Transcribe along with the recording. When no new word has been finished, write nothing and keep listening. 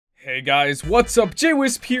Hey guys, what's up?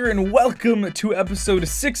 JWhisp here, and welcome to episode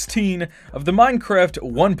 16 of the Minecraft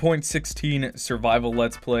 1.16 Survival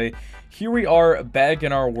Let's Play. Here we are, back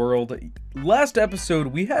in our world. Last episode,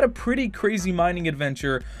 we had a pretty crazy mining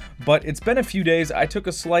adventure, but it's been a few days. I took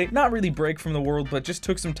a slight, not really break from the world, but just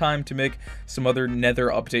took some time to make some other nether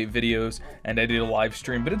update videos, and I did a live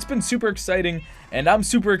stream. But it's been super exciting, and I'm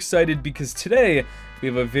super excited because today, we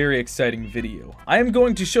have a very exciting video. I am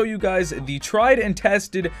going to show you guys the tried and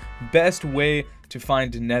tested best way to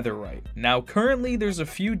find netherite. Now, currently, there's a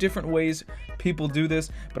few different ways people do this,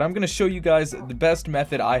 but I'm going to show you guys the best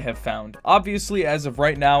method I have found. Obviously, as of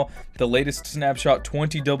right now, the latest snapshot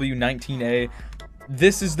 20W19A,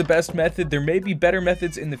 this is the best method. There may be better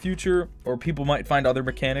methods in the future, or people might find other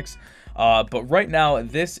mechanics, but right now,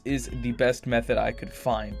 this is the best method I could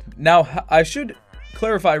find. Now, I should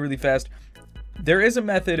clarify really fast. There is a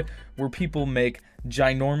method where people make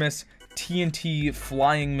ginormous TNT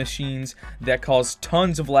flying machines that cause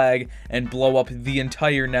tons of lag and blow up the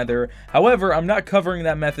entire nether. However, I'm not covering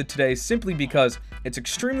that method today simply because it's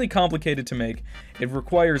extremely complicated to make. It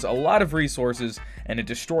requires a lot of resources and it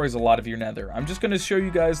destroys a lot of your nether. I'm just going to show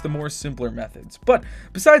you guys the more simpler methods. But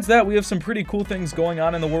besides that, we have some pretty cool things going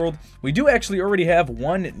on in the world. We do actually already have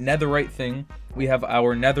one netherite thing. We have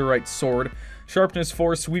our netherite sword. Sharpness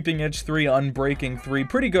 4, Sweeping Edge 3, Unbreaking 3.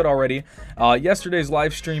 Pretty good already. Yesterday's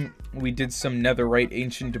live stream, we did some netherite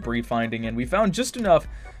ancient debris finding, and we found just enough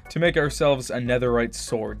to make ourselves a netherite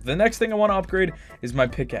sword. The next thing I want to upgrade is my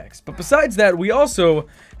pickaxe. But besides that, we also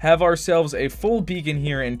have ourselves a full beacon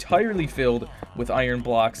here entirely filled with iron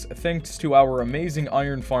blocks, thanks to our amazing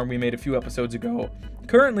iron farm we made a few episodes ago.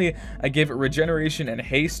 Currently, I gave it regeneration and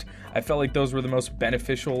haste. I felt like those were the most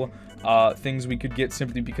beneficial things we could get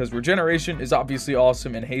simply because regeneration is obviously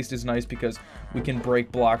awesome and haste is nice because we can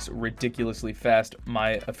break blocks ridiculously fast.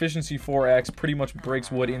 My efficiency 4 axe pretty much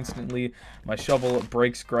breaks wood instantly. My shovel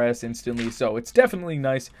breaks grass instantly, so it's definitely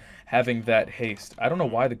nice having that haste. I don't know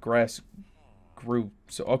why the grass grew.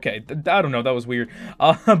 So, okay, I don't know, that was weird.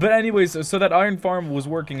 But anyways, so that iron farm was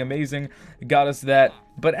working amazing. It got us that.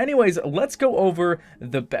 But anyways, let's go over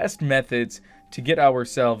the best methods to get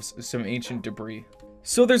ourselves some ancient debris.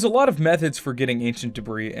 So there's a lot of methods for getting ancient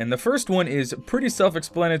debris, and the first one is pretty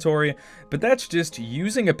self-explanatory, but that's just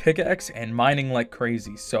using a pickaxe and mining like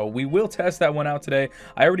crazy. So we will test that one out today.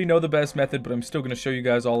 I already know the best method, but I'm still going to show you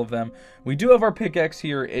guys all of them. We do have our pickaxe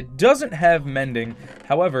here. It doesn't have mending.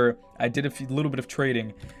 However, I did a little bit of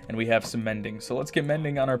trading, and we have some mending. So let's get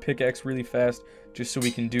mending on our pickaxe really fast, just so we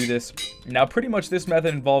can do this. Now, pretty much this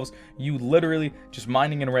method involves you literally just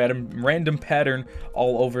mining in a random pattern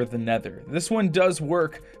all over the nether. This one does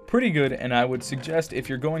work pretty good, and I would suggest if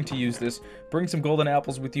you're going to use this, bring some golden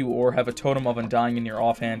apples with you or have a totem of undying in your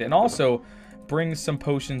offhand, and also bring some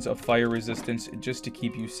potions of fire resistance just to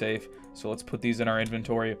keep you safe. So let's put these in our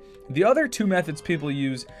inventory. The other two methods people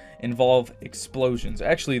use involve explosions.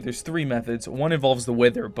 Actually, there's three methods. One involves the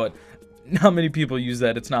wither, but not many people use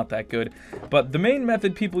that. It's not that good. But the main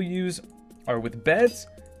method people use are with beds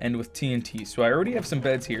and with TNT. So I already have some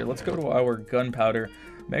beds here. Let's go to our gunpowder,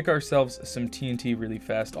 make ourselves some TNT really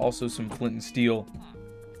fast, also some flint and steel.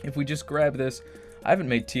 If we just grab this, I haven't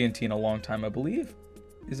made TNT in a long time, I believe.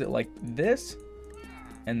 Is it like this?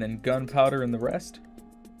 And then gunpowder and the rest?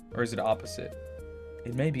 Or is it opposite?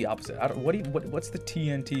 It may be opposite. I don't, what's the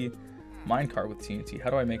TNT minecart with TNT? How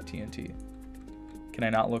do I make TNT? Can I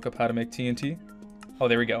not look up how to make TNT? Oh,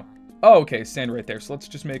 there we go. Oh, okay, sand right there. So let's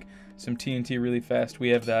just make some TNT really fast. We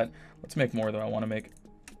have that. Let's make more, though. I want to make...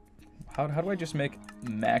 How do I just make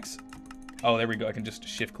max... Oh, there we go. I can just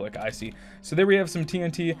shift click. I see. So there we have some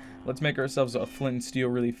TNT. Let's make ourselves a flint and steel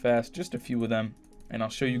really fast. Just a few of them. And I'll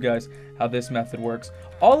show you guys how this method works.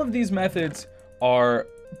 All of these methods are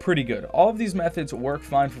pretty good. All of these methods work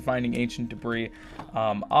fine for finding ancient debris.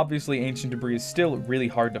 Obviously, ancient debris is still really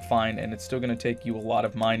hard to find, and it's still going to take you a lot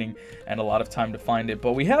of mining and a lot of time to find it.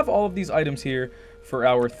 But we have all of these items here for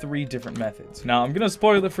our three different methods. Now, I'm going to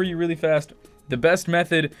spoil it for you really fast. The best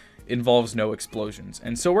method involves no explosions.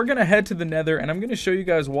 And so we're going to head to the nether, and I'm going to show you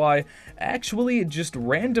guys why actually just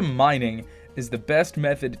random mining is the best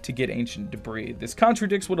method to get ancient debris. This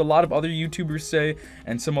contradicts what a lot of other YouTubers say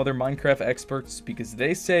and some other Minecraft experts because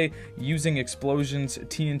they say using explosions,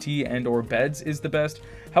 TNT, and or beds is the best.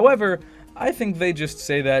 However, I think they just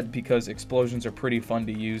say that because explosions are pretty fun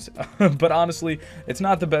to use, but honestly, it's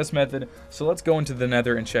not the best method, so let's go into the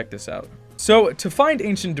nether and check this out. So, to find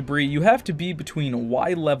ancient debris, you have to be between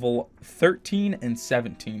Y level 13 and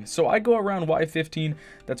 17. So I go around Y15,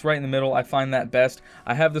 that's right in the middle, I find that best.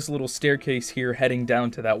 I have this little staircase here heading down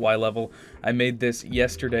to that Y level, I made this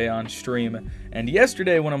yesterday on stream. And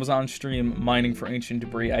yesterday when I was on stream mining for ancient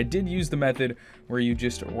debris, I did use the method where you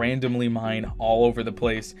just randomly mine all over the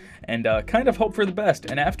place and kind of hope for the best.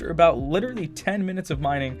 And after about literally 10 minutes of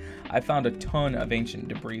mining, I found a ton of ancient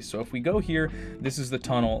debris. So if we go here, this is the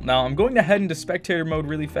tunnel. Now I'm going to head into spectator mode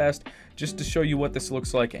really fast just to show you what this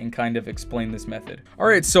looks like and kind of explain this method.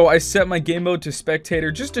 Alright, so I set my game mode to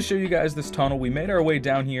spectator just to show you guys this tunnel. We made our way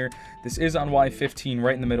down here. This is on Y15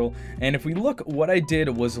 right in the middle. And if we look, what I did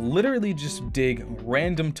was literally just dig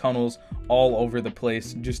random tunnels all over the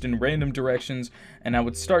place, just in random directions, and I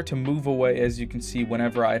would start to move away, as you can see,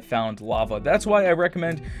 whenever I found lava. That's why I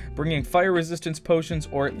recommend bringing fire resistance potions,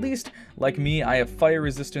 or at least, like me, I have fire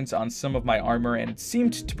resistance on some of my armor, and it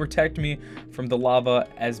seemed to protect me from the lava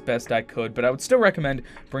as best I could, but I would still recommend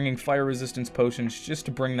bringing fire resistance potions just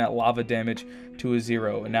to bring that lava damage to a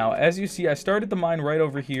 0. Now, as you see, I started the mine right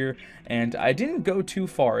over here, and I didn't go too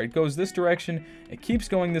far. It goes this direction, it keeps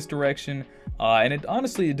going this direction, and it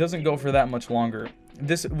honestly, it doesn't go for that much longer.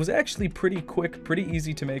 This was actually pretty quick, pretty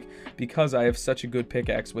easy to make because I have such a good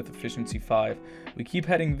pickaxe with efficiency 5. We keep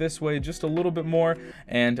heading this way just a little bit more,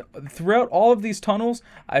 and throughout all of these tunnels,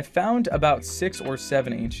 I found about 6 or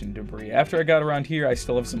 7 ancient debris. After I got around here, I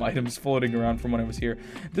still have some items floating around from when I was here.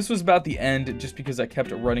 This was about the end just because I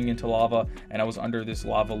kept running into lava and I was under this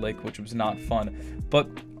lava lake, which was not fun. But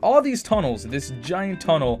all these tunnels, this giant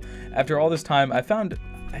tunnel, after all this time, I found,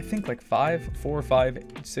 I think, like 4 or 5,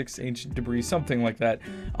 6 ancient debris, something like that.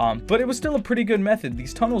 But it was still a pretty good method.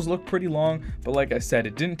 These tunnels look pretty long, but like I said,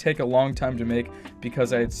 it didn't take a long time to make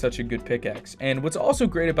because I had such a good pickaxe. And what's also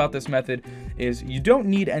great about this method is you don't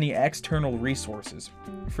need any external resources.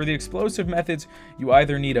 For the explosive methods, you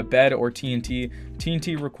either need a bed or TNT.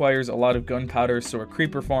 TNT requires a lot of gunpowder, so a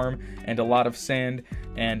creeper farm, and a lot of sand.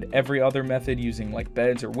 And every other method using like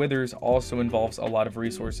beds or withers also involves a lot of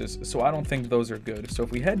resources, so I don't think those are good. So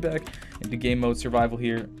if we head back into game mode survival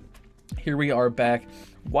here we are back.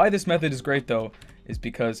 Why this method is great though is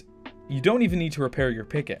because you don't even need to repair your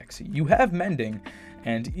pickaxe. You have mending,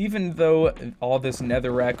 and even though all this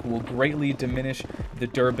netherrack will greatly diminish the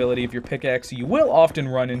durability of your pickaxe, you will often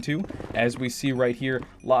run into, as we see right here,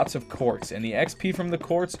 lots of quartz, and the XP from the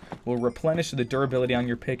quartz will replenish the durability on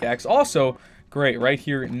your pickaxe. Also, great, right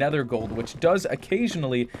here, nether gold, which does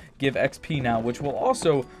occasionally give XP now, which will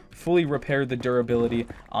also fully repair the durability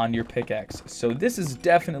on your pickaxe. So this is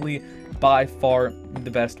definitely by far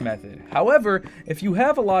the best method. However, if you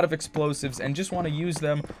have a lot of explosives and just want to use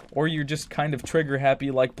them, or you're just kind of trigger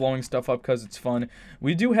happy, like blowing stuff up because it's fun,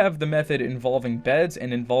 we do have the method involving beds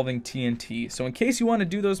and involving TNT. So in case you want to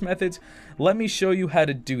do those methods, let me show you how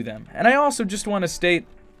to do them. And I also just want to state,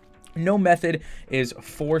 no method is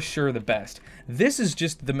for sure the best. This is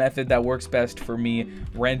just the method that works best for me,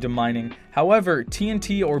 random mining. However,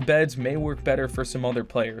 TNT or beds may work better for some other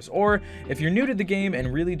players. Or if you're new to the game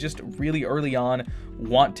and really early on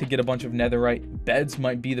want to get a bunch of netherite, beds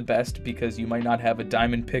might be the best because you might not have a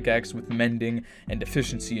diamond pickaxe with mending and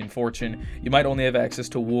efficiency and fortune. You might only have access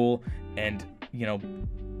to wool and, you know,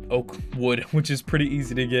 oak wood, which is pretty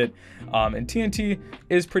easy to get, and TNT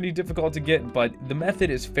is pretty difficult to get, but the method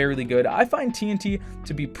is fairly good. I find TNT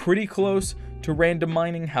to be pretty close to random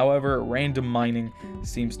mining. However, random mining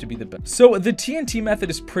seems to be the best. So the TNT method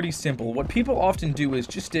is pretty simple. What people often do is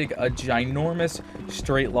just dig a ginormous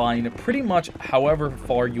straight line pretty much however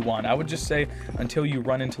far you want. I would just say until you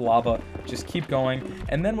run into lava, just keep going.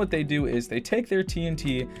 And then what they do is they take their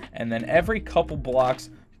TNT and then every couple blocks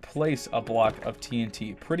place a block of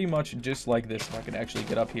TNT, pretty much just like this. If I could actually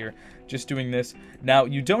get up here, just doing this. Now,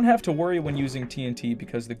 you don't have to worry when using TNT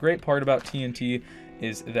because the great part about TNT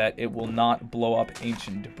is that it will not blow up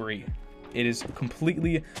ancient debris. It is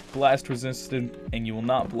completely blast resistant and you will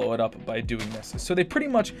not blow it up by doing this. So they pretty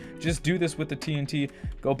much just do this with the TNT,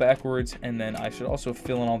 go backwards, and then I should also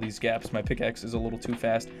fill in all these gaps. My pickaxe is a little too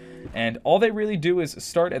fast. And all they really do is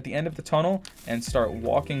start at the end of the tunnel and start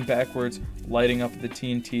walking backwards, lighting up the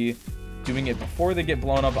TNT, doing it before they get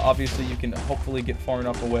blown up. Obviously, you can hopefully get far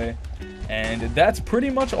enough away. And that's pretty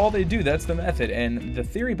much all they do. That's the method. And the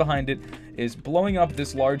theory behind it is blowing up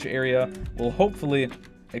this large area will hopefully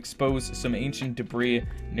expose some ancient debris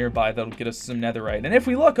nearby that'll get us some netherite. And if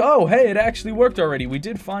we look, oh hey, it actually worked already. We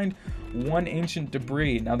did find one ancient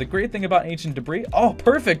debris. Now the great thing about ancient debris, oh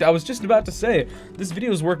perfect, I was just about to say, this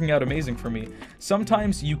video is working out amazing for me.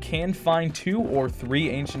 Sometimes you can find 2 or 3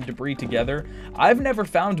 ancient debris together. I've never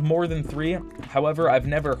found more than 3. However, I've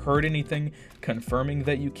never heard anything confirming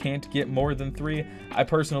that you can't get more than 3. I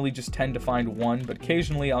personally just tend to find 1, but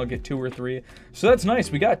occasionally I'll get 2 or 3. So that's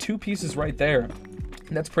nice. We got 2 pieces right there.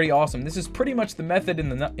 That's pretty awesome. This is pretty much the method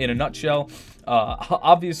in a nutshell.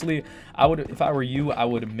 Obviously, if I were you, I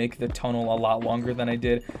would make the tunnel a lot longer than I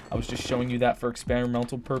did. I was just showing you that for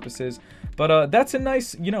experimental purposes. But that's a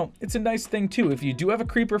nice, it's a nice thing too. If you do have a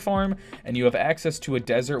creeper farm and you have access to a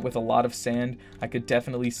desert with a lot of sand, I could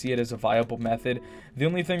definitely see it as a viable method. The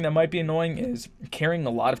only thing that might be annoying is carrying a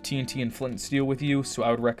lot of TNT and flint and steel with you, so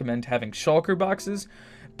I would recommend having shulker boxes.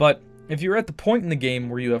 But if you're at the point in the game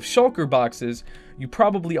where you have shulker boxes, you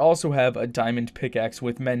probably also have a diamond pickaxe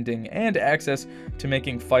with mending and access to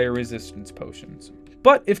making fire resistance potions.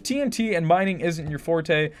 But if TNT and mining isn't your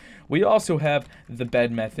forte, we also have the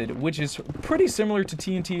bed method, which is pretty similar to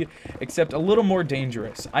TNT, except a little more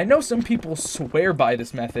dangerous. I know some people swear by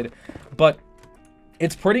this method, but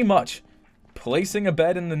it's pretty much placing a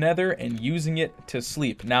bed in the nether and using it to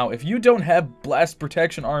sleep. Now, if you don't have blast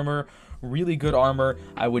protection armor, really good armor,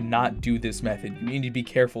 I would not do this method. You need to be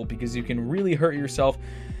careful because you can really hurt yourself.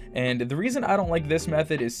 And the reason I don't like this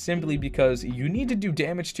method is simply because you need to do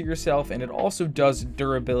damage to yourself, and it also does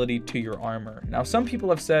durability to your armor. Now, some people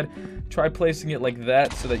have said try placing it like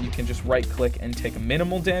that so that you can just right click and take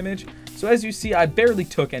minimal damage. So as you see, I barely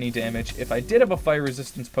took any damage. If I did have a fire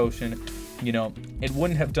resistance potion, it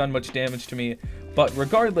wouldn't have done much damage to me. But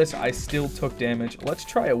regardless, I still took damage. Let's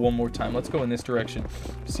try it one more time. Let's go in this direction.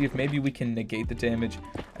 See if maybe we can negate the damage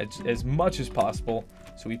as much as possible.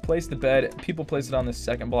 So we place the bed. People place it on the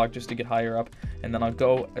second block just to get higher up. And then I'll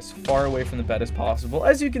go as far away from the bed as possible.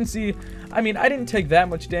 As you can see, I didn't take that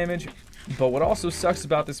much damage. But what also sucks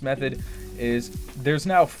about this method is there's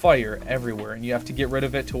now fire everywhere. And you have to get rid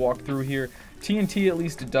of it to walk through here. TNT, at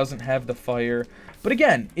least, it doesn't have the fire. But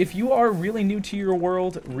again, if you are really new to your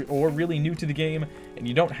world or really new to the game and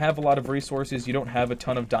you don't have a lot of resources, you don't have a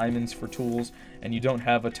ton of diamonds for tools, and you don't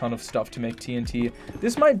have a ton of stuff to make TNT,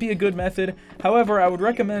 this might be a good method. However, I would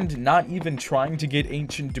recommend not even trying to get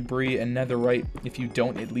ancient debris and netherite if you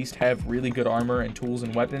don't at least have really good armor and tools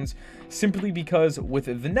and weapons, simply because with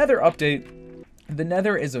the nether update, the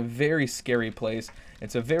nether is a very scary place.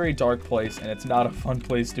 It's a very dark place, and it's not a fun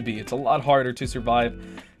place to be. It's a lot harder to survive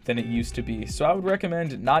than it used to be. So I would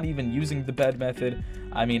recommend not even using the bed method.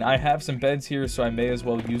 I have some beds here, so I may as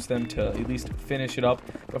well use them to at least finish it up.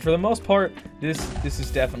 But for the most part, this is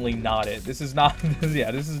definitely not it. This is not, yeah,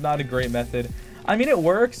 this is not a great method. It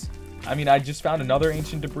works. I just found another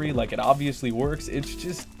ancient debris. Like, it obviously works.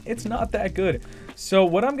 It's not that good. So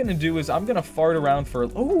what I'm gonna do is I'm gonna fart around for,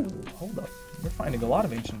 oh, hold up. We're finding a lot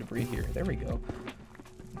of ancient debris here. There we go.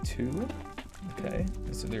 2. Okay.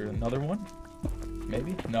 Is there another one?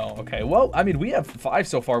 Maybe? No. Okay. Well, we have 5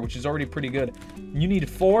 so far, which is already pretty good. You need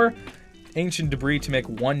 4 ancient debris to make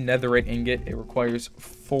 1 netherite ingot. It requires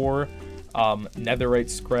 4 netherite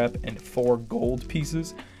scrap and 4 gold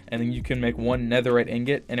pieces. And then you can make 1 netherite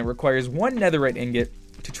ingot. And it requires 1 netherite ingot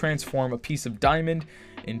to transform a piece of diamond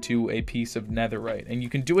into a piece of netherite. And you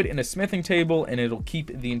can do it in a smithing table, and it'll keep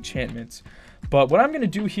the enchantments. But what I'm going to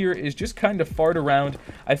do here is just kind of fart around.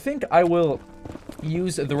 I think I will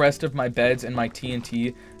use the rest of my beds and my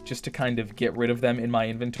TNT just to kind of get rid of them in my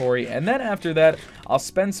inventory. And then after that, I'll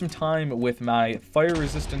spend some time with my fire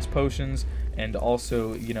resistance potions and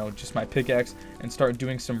also, just my pickaxe, and start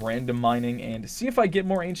doing some random mining and see if I get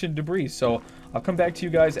more ancient debris. So I'll come back to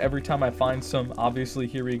you guys every time I find some. Obviously,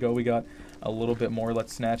 here we go. We got a little bit more.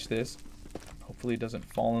 Let's snatch this. Hopefully it doesn't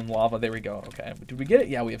fall in lava. There we go. Okay. Did we get it?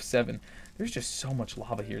 Yeah, we have 7. There's just so much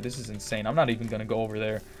lava here. This is insane. I'm not even going to go over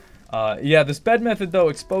there. Yeah, this bed method, though,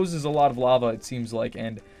 exposes a lot of lava, it seems like,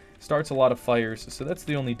 and starts a lot of fires. So that's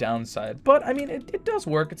the only downside. But, it does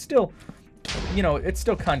work. It's still, it's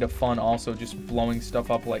still kind of fun also, just blowing stuff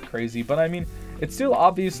up like crazy. But, it still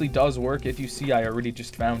obviously does work. If you see, I already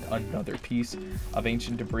just found another piece of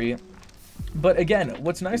ancient debris. But, again,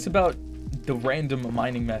 what's nice about the random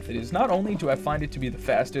mining method is not only do I find it to be the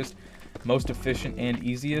fastest, most efficient, and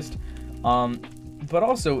easiest, but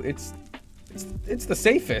also it's the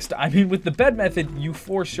safest. With the bed method, you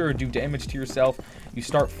for sure do damage to yourself. You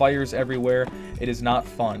start fires everywhere. It is not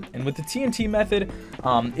fun. And with the TNT method,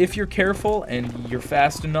 if you're careful and you're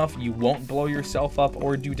fast enough, you won't blow yourself up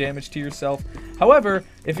or do damage to yourself. However,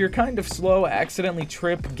 if you're kind of slow, accidentally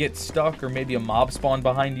trip, get stuck, or maybe a mob spawn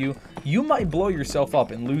behind you, you might blow yourself up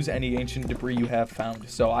and lose any ancient debris you have found.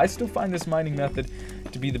 So I still find this mining method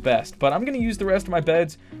to be the best. But I'm going to use the rest of my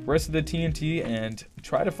beds, rest of the TNT, and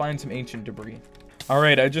try to find some ancient debris.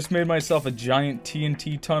 Alright, I just made myself a giant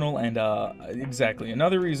TNT tunnel, and exactly,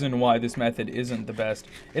 another reason why this method isn't the best.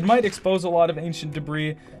 It might expose a lot of ancient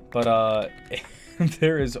debris, but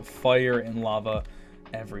there is fire and lava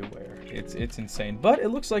everywhere. It's insane. But it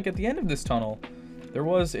looks like at the end of this tunnel, there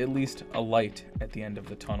was at least a light at the end of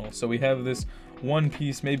the tunnel. So we have this one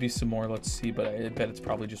piece, maybe some more. Let's see, but I bet it's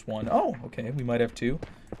probably just one. Oh, okay, we might have two.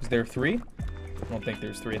 Is there three? I don't think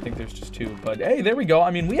there's three. I think there's just two. But hey, there we go. I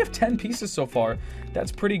mean, we have 10 pieces so far.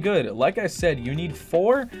 That's pretty good. Like I said, you need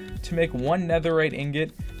 4 to make 1 netherite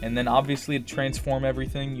ingot. And then obviously to transform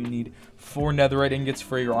everything, you need 4 netherite ingots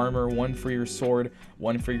for your armor, 1 for your sword,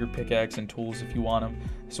 1 for your pickaxe and tools if you want them.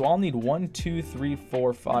 So I'll need 1, 2, 3,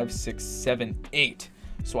 4, 5, 6, 7, 8.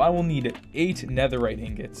 So I will need 8 netherite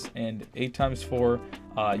ingots, and 8 times 4,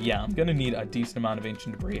 yeah, I'm going to need a decent amount of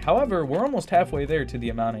ancient debris. However, we're almost halfway there to the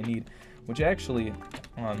amount I need, which actually,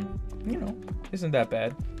 you know, isn't that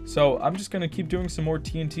bad. So I'm just going to keep doing some more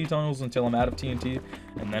TNT tunnels until I'm out of TNT,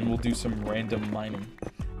 and then we'll do some random mining.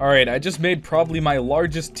 Alright, I just made probably my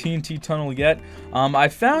largest TNT tunnel yet. I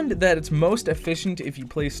found that it's most efficient if you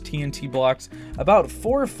place TNT blocks about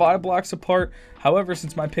 4 or 5 blocks apart. However,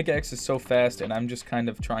 since my pickaxe is so fast and I'm just kind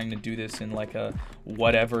of trying to do this in like a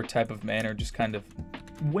whatever type of manner, just kind of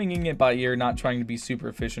winging it by ear, not trying to be super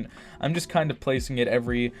efficient, I'm just kind of placing it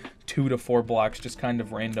every 2 to 4 blocks, just kind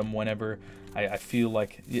of random whenever I feel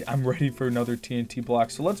like I'm ready for another TNT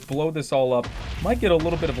block. So let's blow this all up. Might get a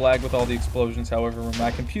little bit of lag with all the explosions, however,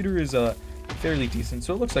 my computer is fairly decent,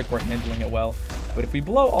 so it looks like we're handling it well. But if we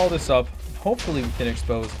blow all this up, hopefully we can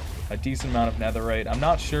expose a decent amount of netherite. I'm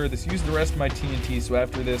not sure. This used the rest of my TNT, so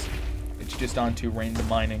after this, it's just on to random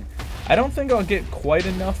mining. I don't think I'll get quite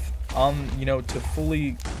enough, you know, to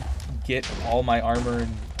fully get all my armor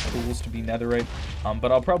and tools to be netherite,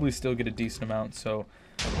 but I'll probably still get a decent amount. So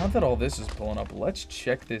now that all this is blowing up, let's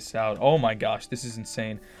check this out. Oh my gosh, this is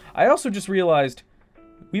insane. I also just realized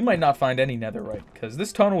we might not find any netherite because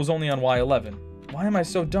this tunnel was only on Y11. Why am I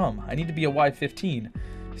so dumb? I need to be a Y15.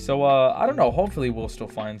 So, I don't know. Hopefully we'll still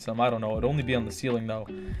find some. I don't know. It'd only be on the ceiling, though.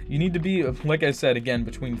 You need to be, like I said, again,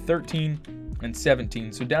 between 13 and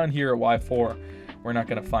 17. So down here at Y4, we're not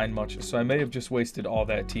going to find much. So I may have just wasted all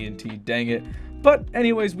that TNT. Dang it. But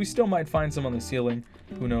anyways, we still might find some on the ceiling.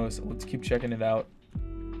 Who knows? Let's keep checking it out.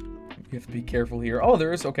 You have to be careful here. Oh,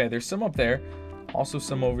 there is. Okay, there's some up there. Also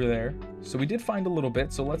some over there. So we did find a little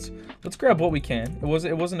bit. So let's grab what we can.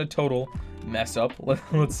 It wasn't a total mess up.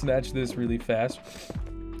 Let's snatch this really fast.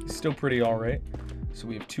 Still pretty alright. So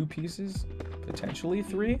we have 2 pieces, potentially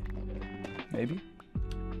 3, maybe.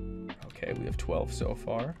 Okay, we have 12 so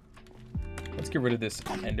far. Let's get rid of this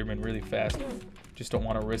Enderman really fast. Just don't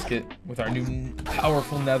want to risk it with our new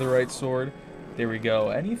powerful netherite sword. There we go.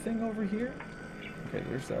 Anything over here? Okay,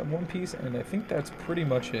 there's that 1 piece, and I think that's pretty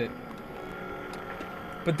much it.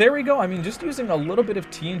 But there we go. I mean, just using a little bit of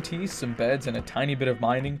TNT, some beds, and a tiny bit of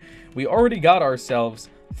mining, we already got ourselves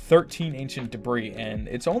 13 ancient debris, and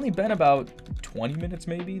it's only been about 20 minutes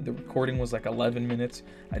maybe. The recording was like 11 minutes.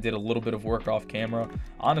 I did a little bit of work off camera.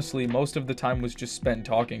 Honestly, most of the time was just spent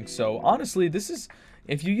talking. So honestly, this is,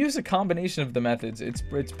 if you use a combination of the methods, it's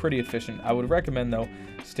pretty efficient. I would recommend though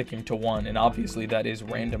sticking to one, and obviously that is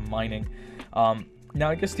random mining. Now,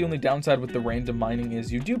 I guess the only downside with the random mining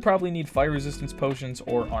is you do probably need fire resistance potions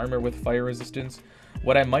or armor with fire resistance.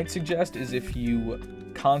 What I might suggest is if you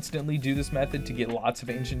constantly do this method to get lots of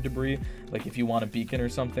ancient debris, like if you want a beacon or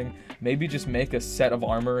something, maybe just make a set of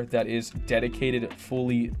armor that is dedicated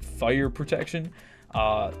fully fire protection.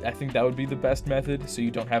 I think that would be the best method, so you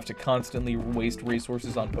don't have to constantly waste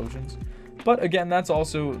resources on potions. But again, that's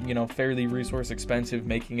also, you know, fairly resource expensive,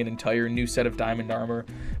 making an entire new set of diamond armor.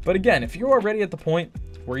 But again, if you're already at the point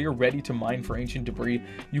where you're ready to mine for ancient debris,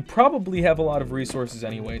 you probably have a lot of resources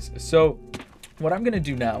anyways. So what I'm going to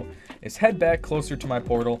do now is head back closer to my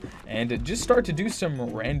portal and just start to do some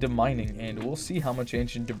random mining, and we'll see how much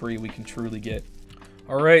ancient debris we can truly get.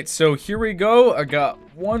 Alright, so here we go. I got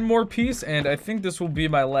 1 more piece, and I think this will be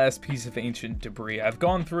my last piece of ancient debris. I've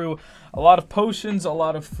gone through a lot of potions, a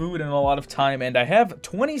lot of food, and a lot of time, and I have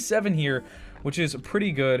 27 here, which is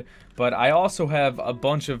pretty good, but I also have a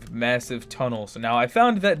bunch of massive tunnels. Now, I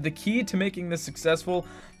found that the key to making this successful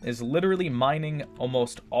is literally mining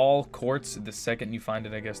almost all quartz the second you find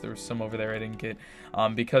it. I guess there was some over there I didn't get,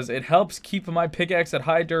 because it helps keep my pickaxe at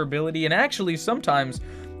high durability, and actually sometimes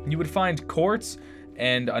you would find quartz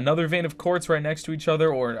and another vein of quartz right next to each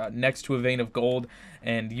other, or next to a vein of gold,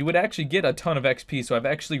 and you would actually get a ton of XP. So I've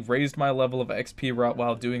actually raised my level of XP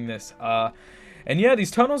while doing this. And yeah, these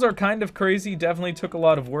tunnels are kind of crazy. Definitely took a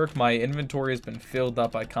lot of work. My inventory has been filled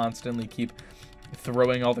up. I constantly keep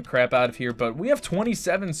throwing all the crap out of here, but we have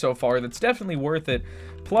 27 so far. That's definitely worth it.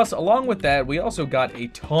 Plus, along with that, we also got a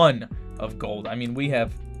ton of gold. I mean, we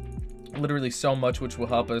have literally so much, which will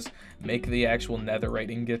help us make the actual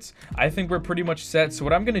netherite ingots. I think we're pretty much set. So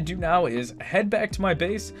what I'm going to do now is head back to my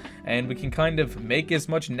base, and we can kind of make as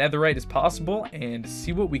much netherite as possible and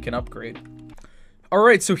see what we can upgrade.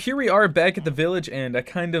 Alright, so here we are back at the village, and I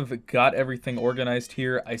kind of got everything organized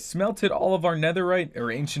here. I smelted all of our netherite,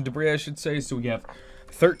 or ancient debris I should say, so we have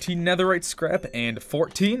 13 netherite scrap and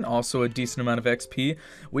 14, also a decent amount of XP.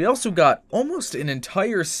 We also got almost an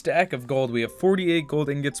entire stack of gold. We have 48 gold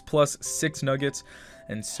ingots plus 6 nuggets.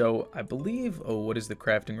 And so I believe, oh, what is the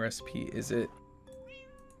crafting recipe? Is it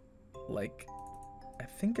like, I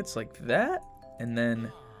think it's like that, and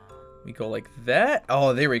then we go like that.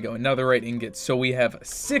 Oh, there we go, netherite ingots. So we have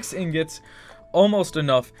 6 ingots, almost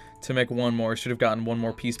enough to make one more. Should have gotten one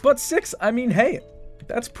more piece, but 6, I mean, hey,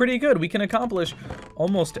 that's pretty good. We can accomplish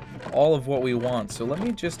almost all of what we want. So let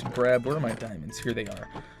me just grab, where are my diamonds? Here they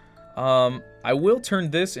are. I will turn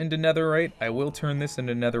this into netherite. I will turn this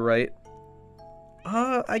into netherite.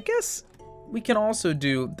 I guess we can also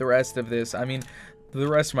do the rest of this. I mean, the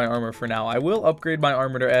rest of my armor for now. I will upgrade my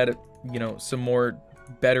armor to add, you know, some more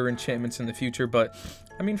better enchantments in the future. But,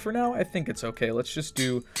 I mean, for now, I think it's okay. Let's just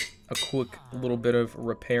do a quick little bit of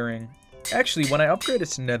repairing. Actually, when I upgrade it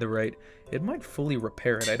to netherite, it might fully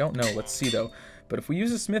repair it. I don't know. Let's see, though. But if we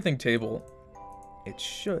use a smithing table, it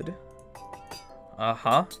should.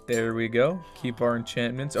 There we go. Keep our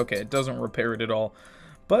enchantments. Okay, it doesn't repair it at all.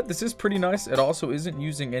 But this is pretty nice. It also isn't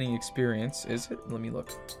using any experience, is it? Let me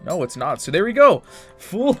look. No, it's not. So there we go.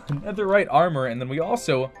 Full netherite armor. And then we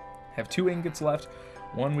also have 2 ingots left.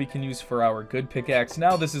 One we can use for our good pickaxe.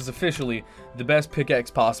 Now this is officially the best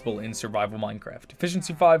pickaxe possible in survival Minecraft.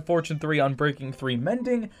 Efficiency 5, fortune 3, unbreaking 3,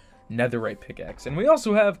 mending, netherite pickaxe. And we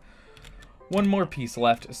also have one more piece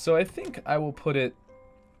left. So I think I will put it...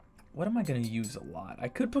 What am I going to use a lot? I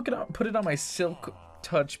could put it on my silk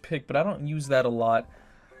touch pick, but I don't use that a lot.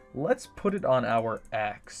 Let's put it on our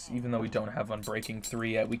axe. Even though we don't have unbreaking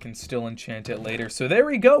 3 yet, we can still enchant it later. So there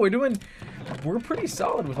we go. We're pretty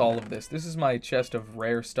solid with all of this. This is my chest of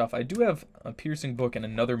rare stuff. I do have a piercing book and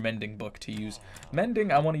another mending book to use.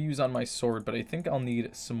 Mending I want to use on my sword, but I think I'll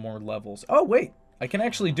need some more levels. Oh, wait. I can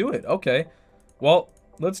actually do it. Okay. Well,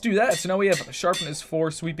 let's do that. So now we have sharpness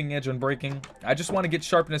 4, sweeping edge, unbreaking. I just want to get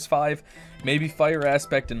sharpness 5, maybe fire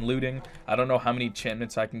aspect and looting. I don't know how many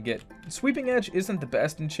enchantments I can get. Sweeping edge isn't the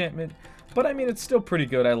best enchantment, but I mean, it's still pretty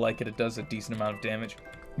good. I like it. It does a decent amount of damage.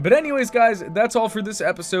 But anyways, guys, that's all for this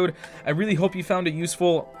episode. I really hope you found it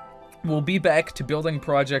useful. We'll be back to building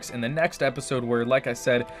projects in the next episode where, like I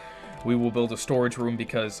said, we will build a storage room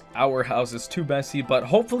because our house is too messy. But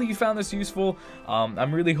hopefully you found this useful.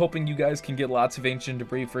 I'm really hoping you guys can get lots of ancient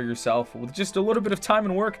debris for yourself with just a little bit of time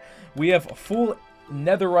and work. We have a full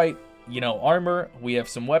netherite, you know, armor. We have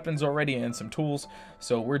some weapons already and some tools.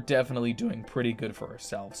 So we're definitely doing pretty good for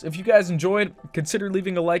ourselves. If you guys enjoyed, consider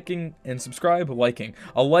leaving a like and subscribe.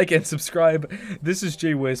 A like and subscribe. This is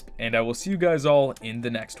JWhisp, and I will see you guys all in the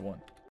next one.